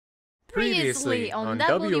Previously on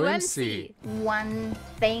WMC. One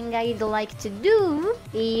thing I'd like to do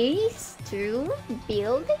is to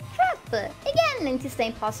build a trap. Again, and this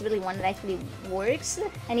time possibly one that actually works.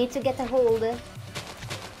 I need to get a hold of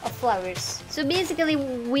flowers. So basically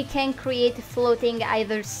we can create floating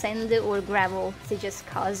either sand or gravel to just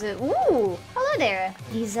cause... Ooh! Hello there!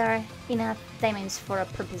 These are enough diamonds for our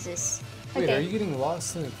purposes. Wait, Okay. are you getting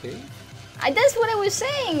lost in a cave? That's what I was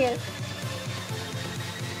saying!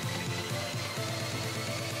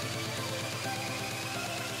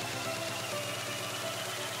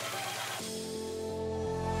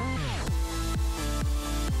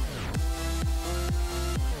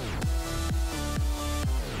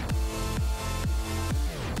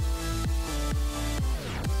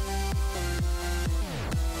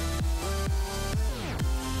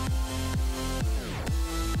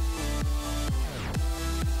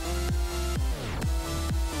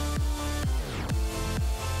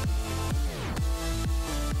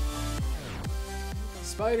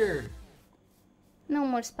 Spider! No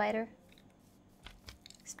more spider.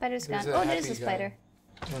 Spider's gone. There's a Oh, there's a happy guy. spider.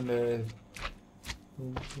 And a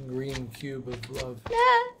green cube of love.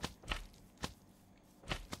 Ah!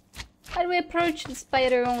 How do we approach the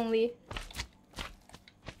spider only?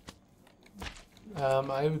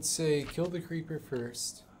 I would say kill the creeper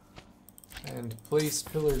first. And place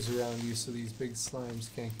pillars around you so these big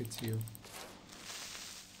slimes can't get to you.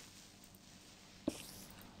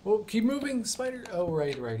 Oh, keep moving, spider! Oh,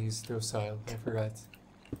 right, he's docile. I forgot.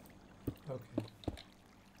 Okay.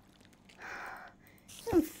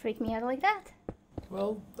 Don't freak me out like that.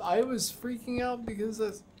 Well, I was freaking out because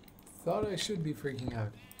I thought I should be freaking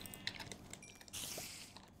out.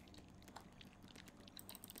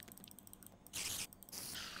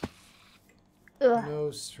 Ugh.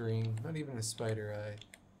 No string, not even a spider eye.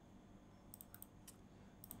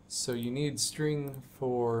 So you need string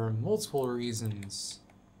for multiple reasons.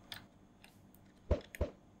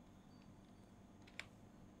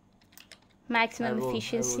 Maximum I will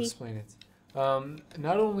efficiency. explain it.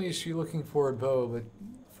 Not only is she looking for a bow, but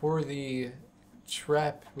for the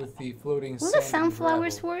trap with the floating Will sand the and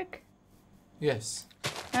sunflowers gravel. work? Yes.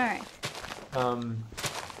 Alright.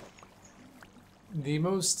 The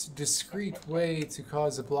most discreet way to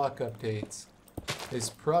cause a block update is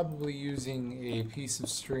probably using a piece of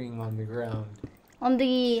string on the ground. On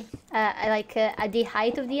the, at the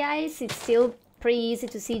height of the ice, it's still pretty easy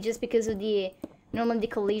to see just because of the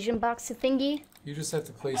collision box thingy. You just have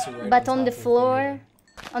to place it right But on top the of floor,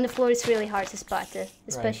 it's really hard to spot,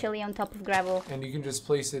 especially on top of gravel. and you can just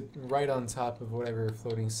place it right on top of whatever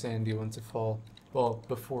floating sand you want to fall. Well,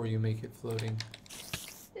 before you make it floating.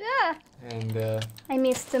 Ah! And I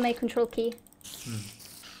missed my control key.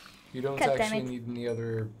 you don't God damn actually it. need any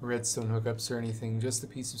other redstone hookups or anything. Just a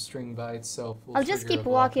piece of string by itself will I'll just trigger keep a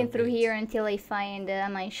block walking through update. here until I find a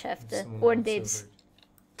mine shaft, Someone or knocks dibs, over.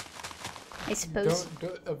 I suppose.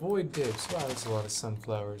 Don't avoid dibs. Wow, there's a lot of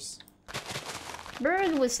sunflowers.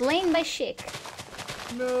 Bird was slain by Chick.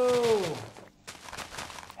 No!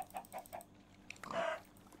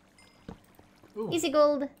 Ooh. Easy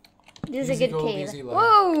gold. This is Easy a good gold, cave. easy life.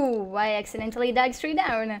 Whoa! I accidentally dug straight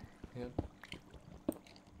down. Yep.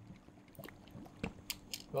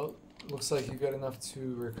 Well, looks like you've got enough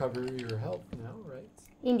to recover your health now, right?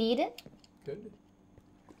 Indeed. Good.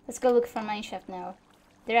 Let's go look for mine shaft now.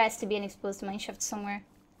 There has to be an exposed mine shaft somewhere.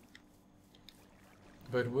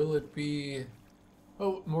 But will it be...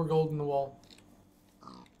 Oh, more gold in the wall.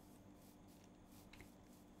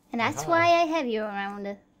 And that's Aha. why I have you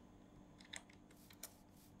around.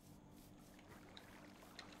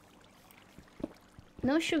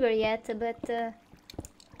 No sugar yet, but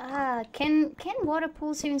can water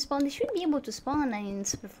pools even spawn? They should be able to spawn in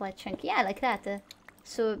super flat chunk. Yeah, like that.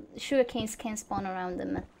 So sugar canes can spawn around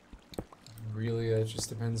them. Really, that just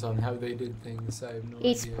depends on how they did things. I have no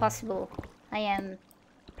It's idea. possible. I am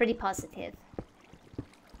pretty positive.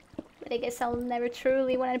 But I guess I'll never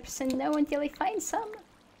truly 100% know until I find some.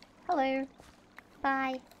 Hello.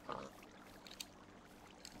 Bye. How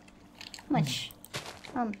much?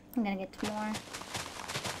 I'm gonna get more.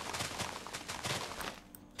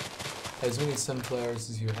 As many sunflowers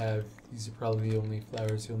as you have, these are probably the only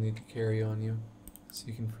flowers you'll need to carry on you. So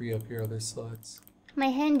you can free up your other slots. My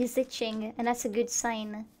hand is itching, and that's a good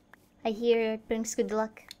sign. I hear it brings good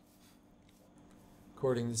luck.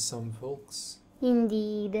 According to some folks.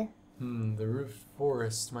 Indeed. The roofed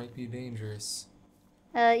forest might be dangerous.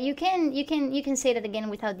 You can say that again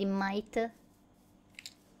without the might. The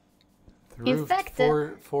In roofed fact,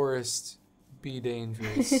 forest be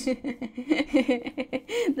dangerous.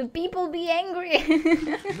 The people be angry.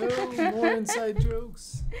 No more inside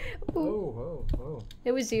jokes. Ooh, Oh.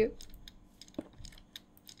 it was you.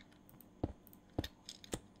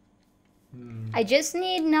 I just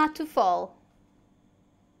need not to fall.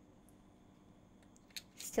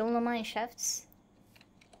 Still no mine shafts.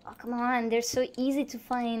 Oh, come on, they're so easy to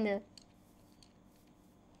find.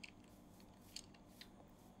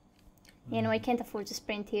 You know, I can't afford to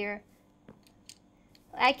sprint here.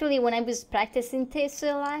 Actually, when I was practicing this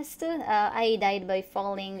last, I died by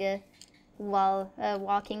falling while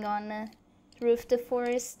walking on roof the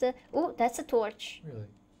forest. Oh, that's a torch. Really?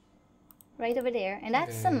 Right over there. And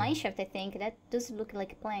that's a mine shaft, I think. That does look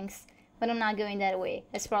like planks. But I'm not going that way.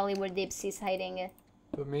 That's probably where Dipsy's hiding.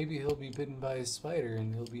 But maybe he'll be bitten by a spider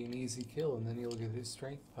and he'll be an easy kill and then he'll get his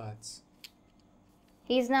strength pots.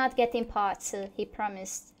 He's not getting pots, he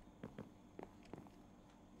promised.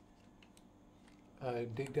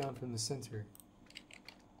 Dig down from the center.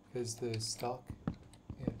 Because the stalk...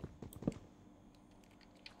 Yeah.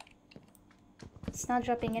 It's not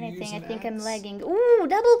dropping anything. I think I'm axe? lagging. Ooh,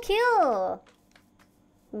 double kill!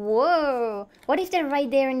 Whoa! What if they're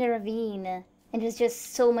right there in the ravine? And there's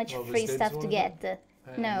just so much free stuff to get.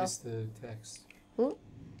 I missed the text. Ooh.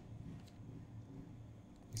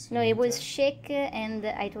 No, it was Chic and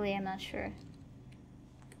Idly, I'm not sure.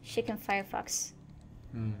 Chic and Firefox.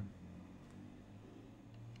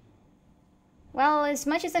 Well, as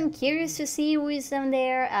much as I'm curious to see who is down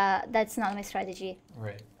there, that's not my strategy.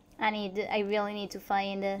 Right. I really need to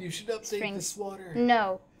find you should update this water.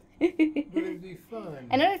 No. But it'd be fun.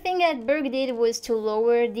 Another thing that Berg did was to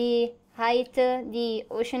lower the height, the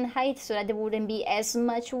ocean height, so that there wouldn't be as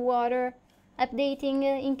much water updating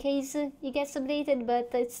in case it gets updated,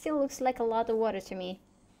 but it still looks like a lot of water to me.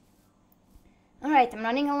 Alright, I'm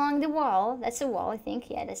running along the wall. That's a wall, I think.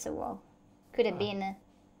 Yeah, that's a wall. Could have been...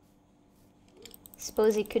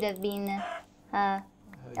 suppose it could have been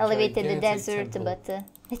elevated the desert, temple. but a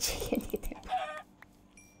gigantic temple.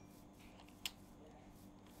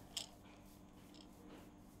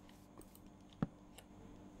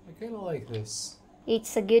 I kind of like this.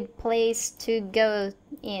 It's a good place to go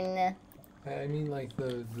in. I mean, like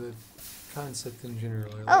the concept in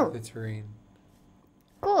general. I Oh. like the terrain.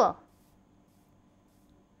 Cool.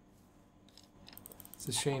 It's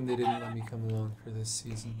a shame they didn't let me come along for this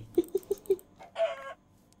season.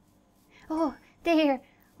 Oh, there.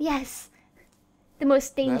 Yes. The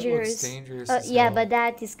most dangerous. That looks dangerous Yeah, as hell. but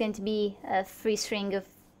that is going to be a free string of...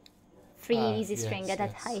 easy yes, string at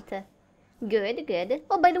that yes. height. Good, good.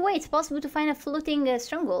 Oh, by the way, it's possible to find a floating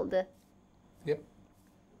stronghold. Yep.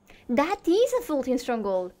 That is a floating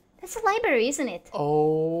stronghold. That's a library, isn't it?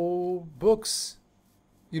 Oh, books.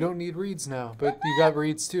 You don't need reeds now, but you got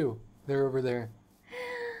reeds too. They're over there.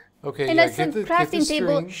 Okay, And yeah, that's a get the crafting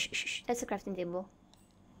table. string. Shh, shh, shh. That's a crafting table.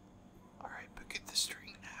 Alright, but get the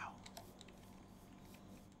string now.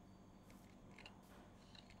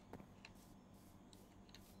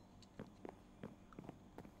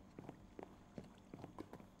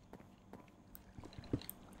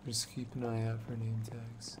 Just keep an eye out for name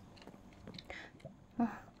tags.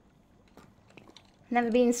 Never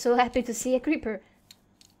been so happy to see a creeper.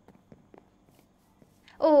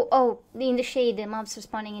 Oh, in the shade. The mobs are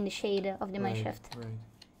spawning in the shade of the mineshaft. Right.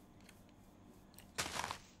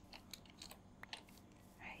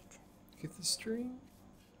 Right. Get the string.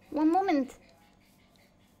 One moment.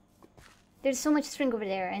 There's so much string over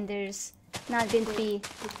there, and there's not going to be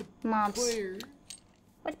mobs. Player.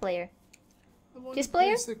 What player? The one This who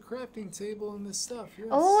player? placed the crafting table and the stuff. Yes.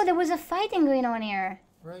 Oh, there was a fighting going on here.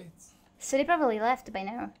 Right. So they probably left by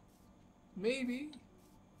now. Maybe.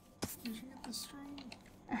 You should get the string.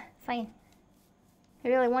 Fine. I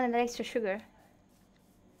really wanted that extra sugar.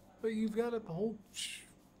 But you've got a whole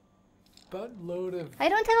buttload of... I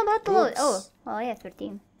don't have a buttload. Books. Oh, well, I have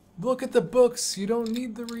 13. Look at the books. You don't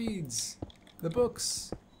need the reeds. The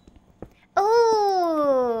books.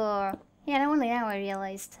 Oh! Yeah, only now I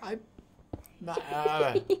realized.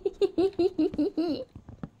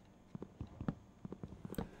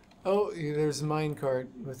 Oh, there's a minecart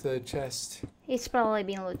with a chest. It's probably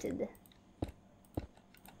been looted.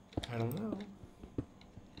 I don't know.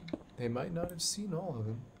 They might not have seen all of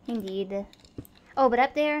them. Indeed. Oh, but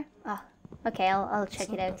up there? Oh, okay, I'll check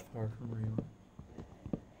It's it not out. that far from where you are.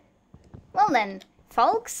 Well then,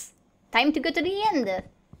 folks, time to go to the end.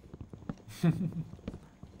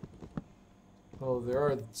 Well, there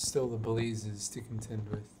are still the blazes to contend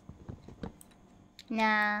with.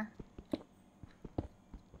 Nah.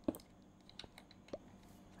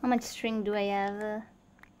 How much string do I have?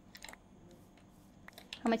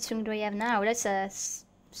 How much string do I have now? That's a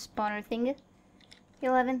spawner thing.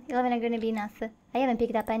 11 are gonna be enough. I haven't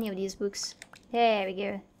picked up any of these books. There we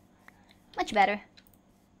go. Much better.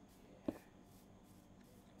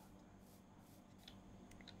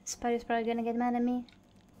 Spider's probably gonna get mad at me.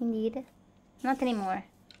 Indeed. Not anymore.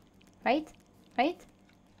 Right? Right?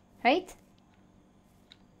 Right?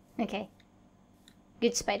 Okay.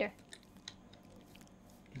 Good spider.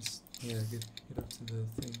 Just, yeah, get up to the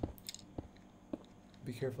thing.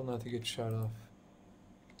 Be careful not to get shot off.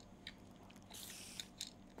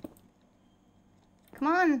 Come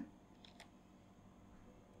on!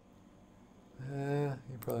 You're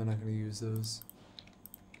probably not going to use those.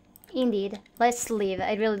 Indeed. Let's leave.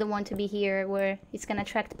 I really don't want to be here where it's gonna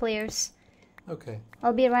attract players. Okay.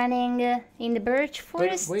 I'll be running in the birch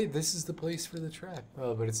forest. But wait, this is the place for the trap.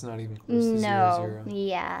 Oh, but it's not even close to 0-0.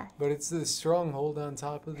 Yeah. But it's the stronghold on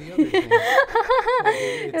top of the other thing.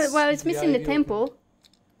 Well, it's missing the temple.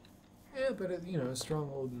 Yeah, but you know, a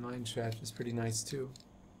stronghold and mine shaft is pretty nice too.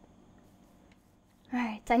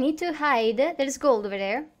 Alright, I need to hide. There's gold over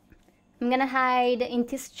there. I'm gonna hide in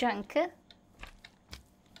this junk.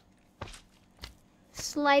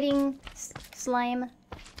 Sliding slime.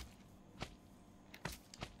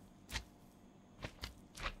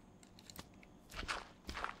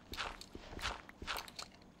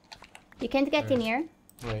 You can't get in here.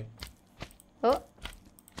 Right. Oh.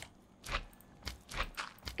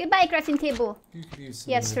 Goodbye, crafting table. You could use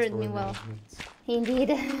some You have served me well.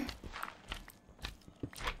 Indeed.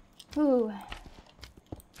 Ooh.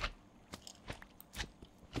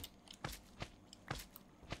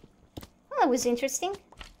 Well, that was interesting.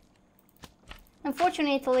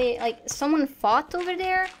 Unfortunately, like, someone fought over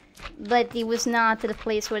there, but it was not the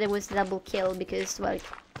place where there was double kill because, well,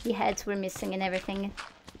 the heads were missing and everything.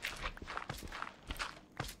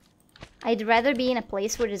 I'd rather be in a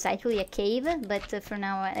place where there's actually a cave, but for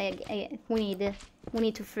now we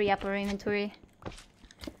need to free up our inventory.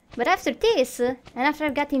 But after this, and after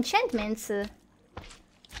I've got enchantments,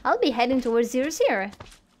 I'll be heading towards 0-0.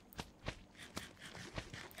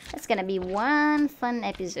 That's gonna be one fun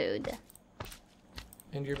episode.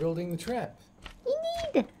 And you're building the trap.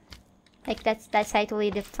 Indeed! Like, that's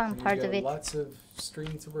actually the fun part of it. Lots of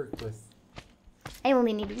string to work with. I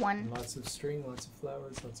only need one. Lots of string, lots of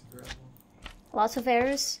flowers, lots of gravel. Lots of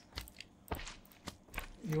arrows.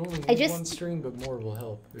 You only need one string, but more will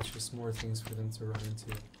help. It's just more things for them to run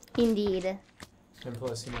into. Indeed. And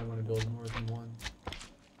plus, you might want to build more than one.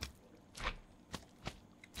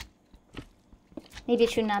 Maybe I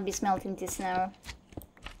should not be smelting this now.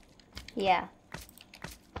 Yeah.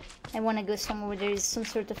 I want to go somewhere where there is some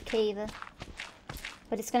sort of cave.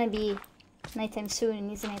 But it's gonna be nighttime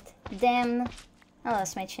soon, isn't it? Damn. I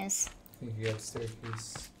lost my chance. I think you got a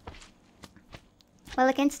staircase. Well,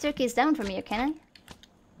 I can't staircase down from here, can I?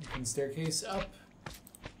 You can staircase up.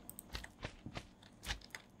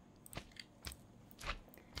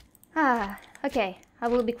 Ah, okay. I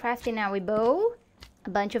will be crafting now a bow, a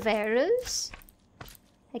bunch of arrows.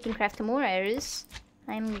 I can craft more arrows.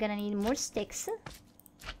 I'm gonna need more sticks.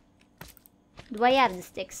 Do I have the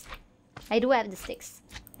sticks? I do have the sticks.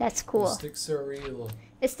 That's cool. The sticks are real.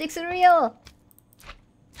 The sticks are real!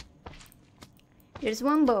 There's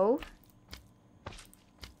one bow.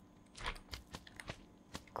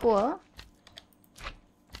 Cool.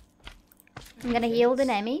 I'm gonna heal the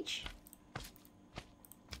damage.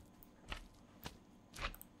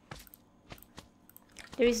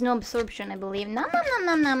 There is no absorption, I believe. Nom nom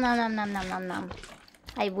nom nom nom nom nom nom nom nom.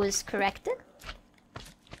 I was correct.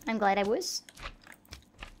 I'm glad I was.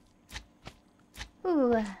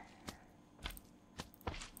 Ooh.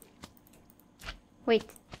 Wait.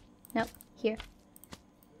 No, here.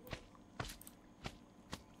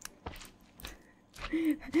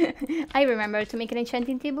 I remember to make an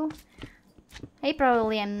enchanting table. I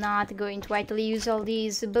probably am not going to actually use all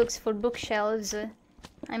these books for bookshelves.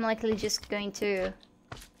 I'm likely just going to...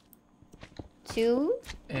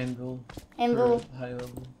 Anvil. Anvil. For high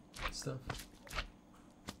level stuff.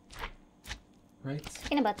 Right?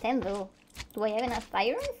 Talking about anvil, do I have enough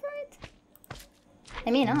iron for it?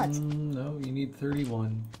 I may not. No, you need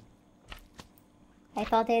 31. I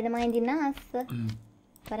thought I had mined enough,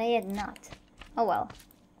 but I had not. Oh well.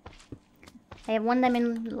 I have 1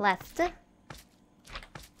 diamond left.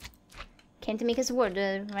 Can't make a sword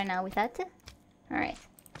right now with that. Alright.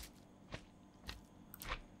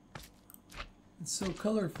 It's so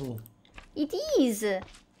colorful. It is!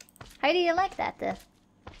 How do you like that?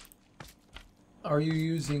 Are you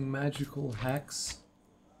using magical hacks?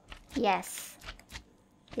 Yes.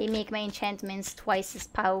 They make my enchantments twice as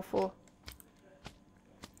powerful.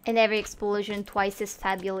 And every explosion twice as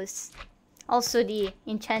fabulous. Also, the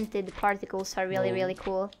enchanted particles are really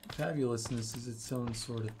cool. Fabulousness is its own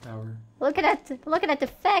sort of power. Look at that! Look at that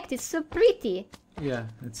effect! It's so pretty! Yeah,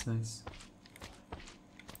 it's nice.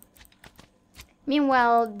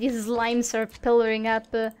 Meanwhile, these slimes are pillaring up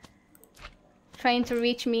trying to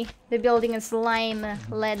reach me. They're building a slime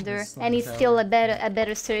ladder, slime and it's tower. still a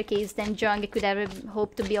better staircase than Jong could ever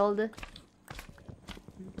hope to build.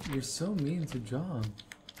 You're so mean to John.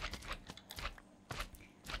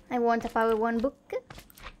 I want a power 1 book.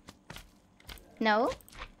 No.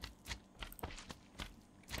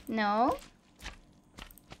 No.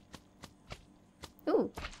 Ooh.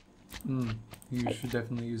 You should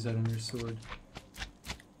definitely use that on your sword.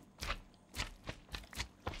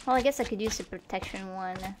 Well, I guess I could use a protection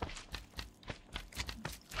one.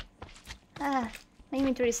 Ah, my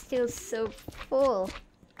inventory is still so full.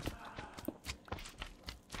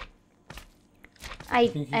 I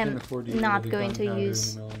think you am can afford to get not rid of the going to gunpowder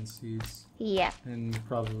use... and the melon seeds. Yeah. And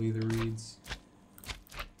probably the reeds.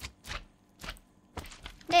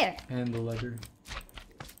 There. And the leather.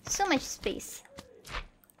 So much space.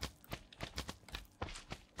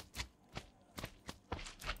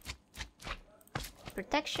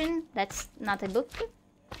 Protection, that's not a book.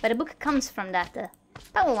 But a book comes from that.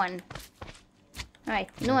 Power 1. Alright,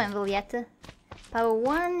 no anvil yet. Power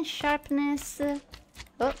 1, sharpness.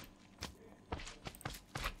 Oh.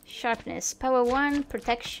 Sharpness. Power 1,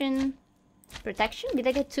 protection. Protection? Did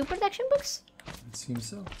I get 2 protection books? It seems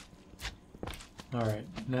so. Alright,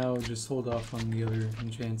 now just hold off on the other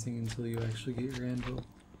enchanting until you actually get your anvil.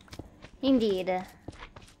 Indeed.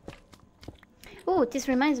 Oh, this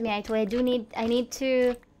reminds me, I need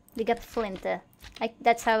to dig up flint.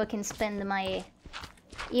 That's how I can spend my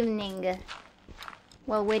evening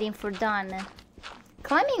while waiting for dawn.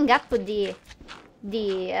 Climbing up the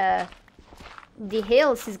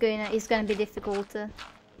hills is gonna be difficult.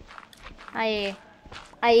 I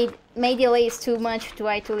may delays too much to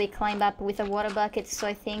actually climb up with a water bucket, so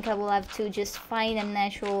I think I will have to just find a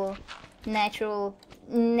natural,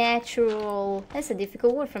 that's a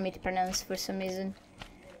difficult word for me to pronounce for some reason.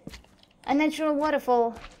 A natural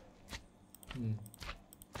waterfall.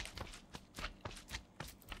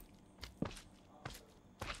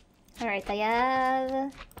 Alright, I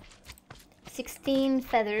have 16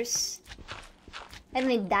 feathers. I don't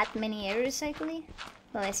need that many arrows actually.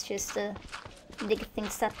 Well, let's just dig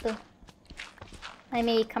things up. I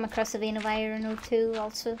may come across a vein of iron or two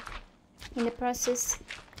also in the process.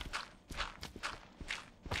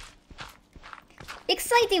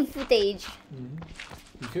 Exciting footage!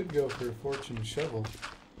 You could go for a fortune shovel.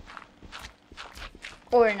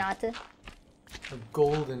 Or not. A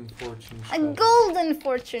golden fortune A shovel. golden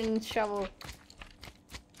fortune shovel.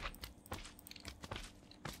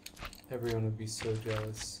 Everyone would be so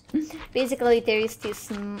jealous. Basically, there is this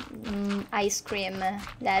ice cream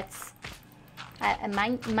that's a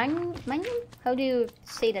magnum? How do you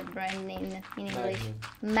say that brand name in English?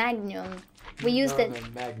 Magnum. We use that.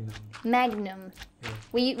 Magnum. Magnum.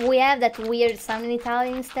 Yeah. We have that weird sound in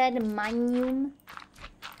Italian instead. Magnum.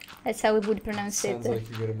 That's how we would pronounce Sounds it. like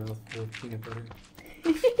you get a mouthful of peanut butter.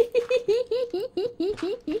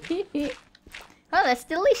 Oh, that's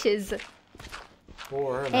delicious.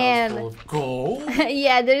 Or a And- mouthful of gold.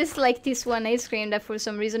 Yeah, there is like this one ice cream that for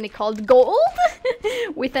some reason they called gold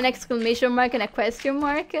with an exclamation mark and a question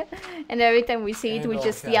mark, and every time we see it, And we all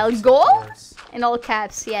just caps, yell of gold course. in all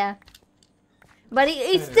caps. Yeah, but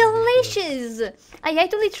it's Kinda ridiculous. delicious. I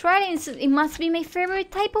actually tried it. It must be my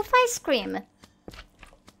favorite type of ice cream.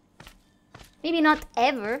 Maybe not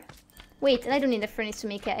ever. Wait, I don't need a furnace to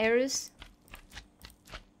make arrows.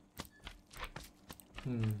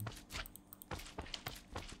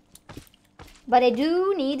 But I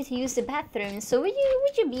do need to use the bathroom. So would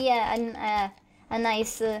you be a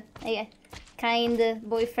nice, kind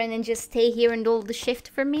boyfriend and just stay here and hold the shift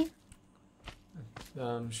for me?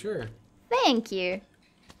 Sure. Thank you.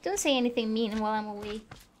 Don't say anything mean while I'm away.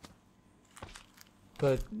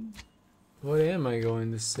 But what am I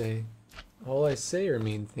going to say? All I say are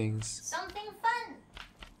mean things. Something fun.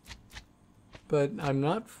 But I'm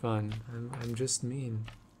not fun. I'm just mean.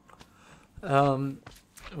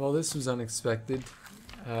 Well, this was unexpected.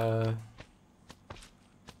 I'm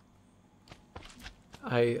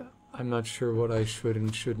not sure what I should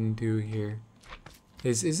and shouldn't do here.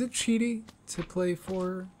 Is it cheaty to play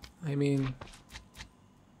for? I mean,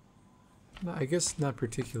 I guess not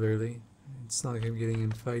particularly. It's not like I'm getting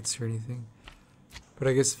in fights or anything. But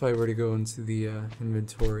I guess if I were to go into the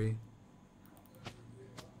inventory,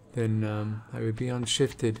 then I would be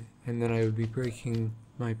unshifted, and then I would be breaking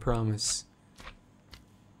my promise.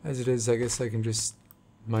 As it is, I guess I can just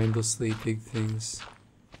mindlessly dig things.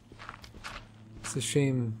 It's a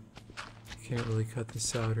shame I can't really cut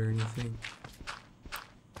this out or anything.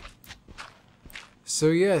 So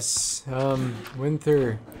yes,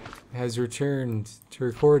 Winther has returned to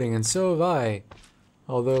recording, and so have I.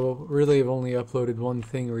 Although, really, I've only uploaded one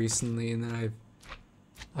thing recently, and then I've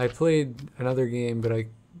I played another game, but I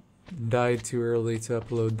died too early to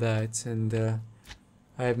upload that, and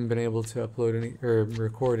I haven't been able to upload any or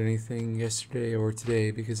record anything yesterday or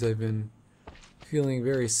today because I've been feeling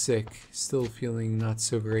very sick, still feeling not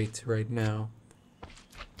so great right now.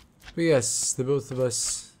 But yes, the both of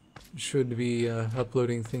us should be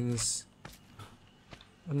uploading things.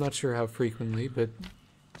 I'm not sure how frequently, but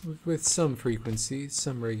with some frequency,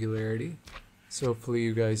 some regularity. So hopefully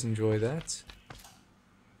you guys enjoy that.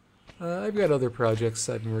 I've got other projects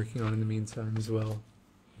I've been working on in the meantime as well,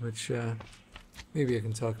 which maybe I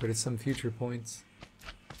can talk about at some future points.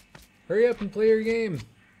 Hurry up and play your game.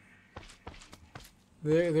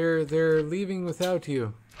 They're leaving without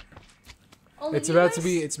you. Only It's about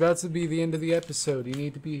to be the end of the episode. You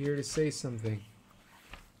need to be here to say something.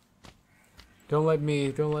 Don't let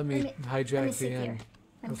me hijack the end.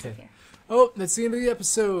 Okay. Oh, that's the end of the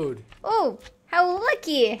episode. Oh, how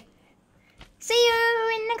lucky! See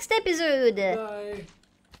you in next episode. Bye.